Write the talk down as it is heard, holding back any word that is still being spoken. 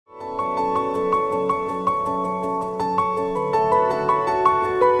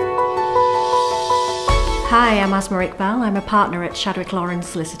Hi, I'm Asma Iqbal. I'm a partner at Chadwick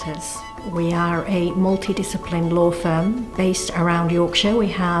Solicitors. We are a multidiscipline law firm based around Yorkshire. We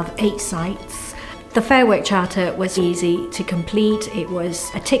have 8 sites. The Fair Work Charter was easy to complete. It was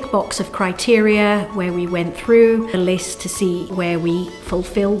a tick box of criteria where we went through a list to see where we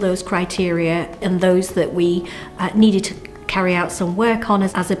fulfilled those criteria and those that we needed to carry out some work on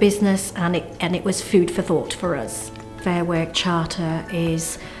as a business, and it was food for thought for us. Fair Work Charter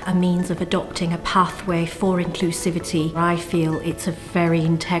is a means of adopting a pathway for inclusivity. I feel it's a very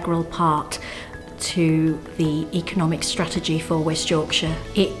integral part to the economic strategy for West Yorkshire.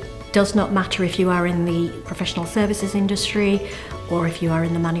 It does not matter if you are in the professional services industry or if you are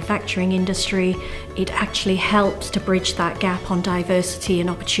in the manufacturing industry. It actually helps to bridge that gap on diversity and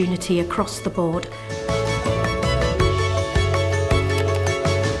opportunity across the board.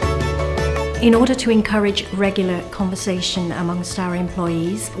 In order to encourage regular conversation amongst our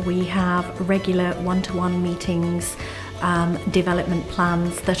employees, we have regular one-to-one meetings, development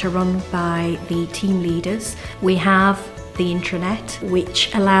plans that are run by the team leaders. We have the intranet,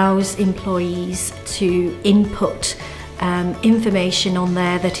 which allows employees to input information on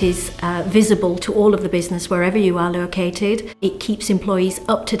there that is visible to all of the business wherever you are located. It keeps employees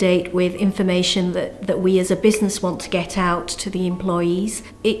up to date with information that we as a business want to get out to the employees.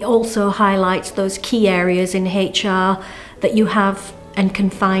 It also highlights those key areas in HR that you have and can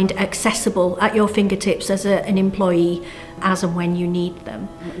find accessible at your fingertips as an employee as and when you need them.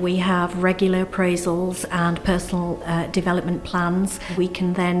 We have regular appraisals and personal development plans. We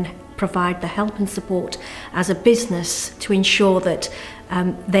can then provide the help and support as a business to ensure that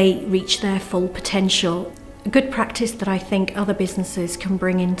they reach their full potential. A good practice that I think other businesses can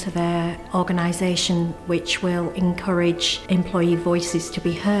bring into their organisation, which will encourage employee voices to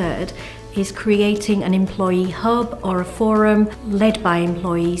be heard, is creating an employee hub or a forum led by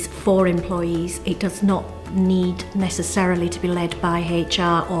employees for employees. It does not need necessarily to be led by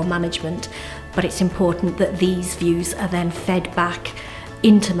HR or management, but it's important that these views are then fed back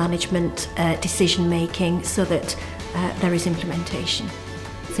into management decision making so that there is implementation.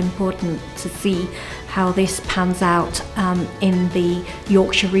 It's important to see how this pans out in the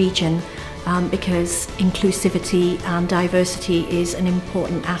Yorkshire region because inclusivity and diversity is an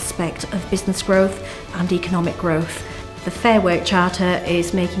important aspect of business growth and economic growth. The Fair Work Charter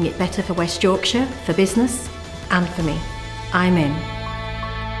is making it better for West Yorkshire, for business and for me. I'm in.